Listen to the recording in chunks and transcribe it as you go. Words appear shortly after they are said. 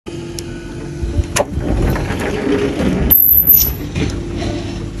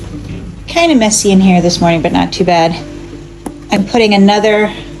kind of messy in here this morning, but not too bad. I'm putting another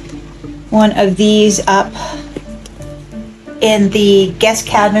one of these up in the guest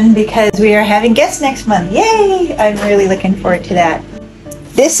cabin because we are having guests next month. Yay! I'm really looking forward to that.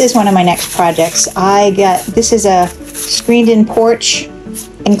 This is one of my next projects. This is a screened-in porch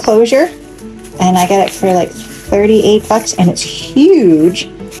enclosure, and I got it for like 38 bucks, and it's huge.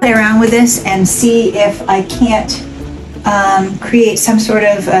 Play around with this and see if I can't create some sort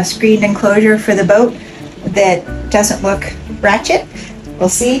of a screened enclosure for the boat that doesn't look ratchet. We'll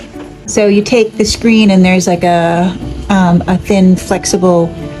see. So you take the screen and there's like a thin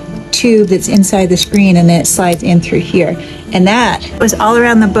flexible tube that's inside the screen, and then it slides in through here. And that was all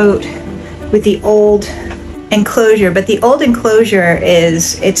around the boat with the old enclosure, but the old enclosure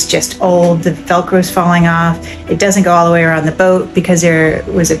it's just old. The Velcro's falling off. It doesn't go all the way around the boat because there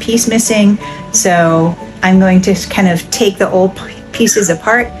was a piece missing. So I'm going to kind of take the old pieces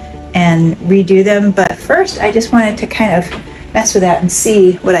apart and redo them. But first I just wanted to kind of mess with that and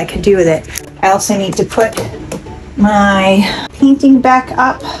see what I could do with it. I also need to put my painting back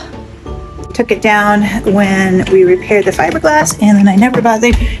up. Took it down when we repaired the fiberglass, and then I never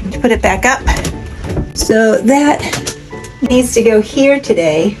bothered to put it back up. So that needs to go here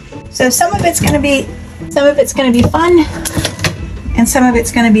today. So some of it's going to be fun, and some of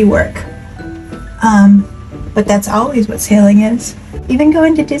it's going to be work. But that's always what sailing is. Even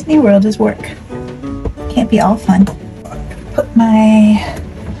going to Disney World is work. Can't be all fun. Put my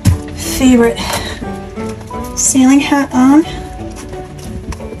favorite sailing hat on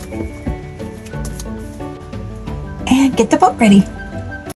and get the boat ready.